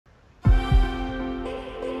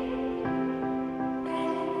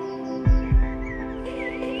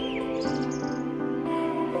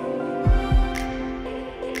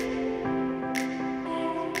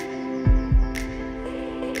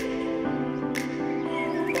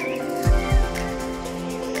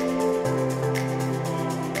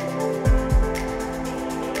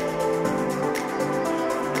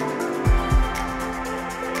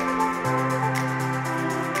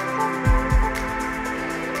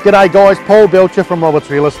G'day guys, Paul Belcher from Roberts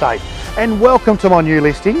Real Estate and welcome to my new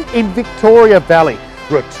listing in Victoria Valley.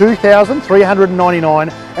 We're at 2,399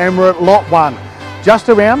 and we're at lot 1. Just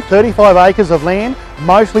around 35 acres of land,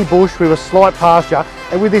 mostly bush with a slight pasture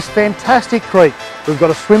and with this fantastic creek. We've got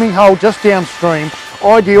a swimming hole just downstream,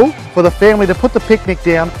 ideal for the family to put the picnic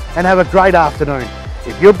down and have a great afternoon.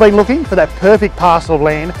 If you've been looking for that perfect parcel of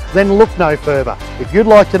land, then look no further. If you'd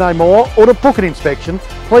like to know more or to book an inspection,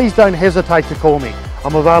 please don't hesitate to call me.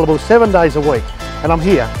 I'm available 7 days a week and I'm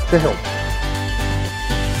here to help.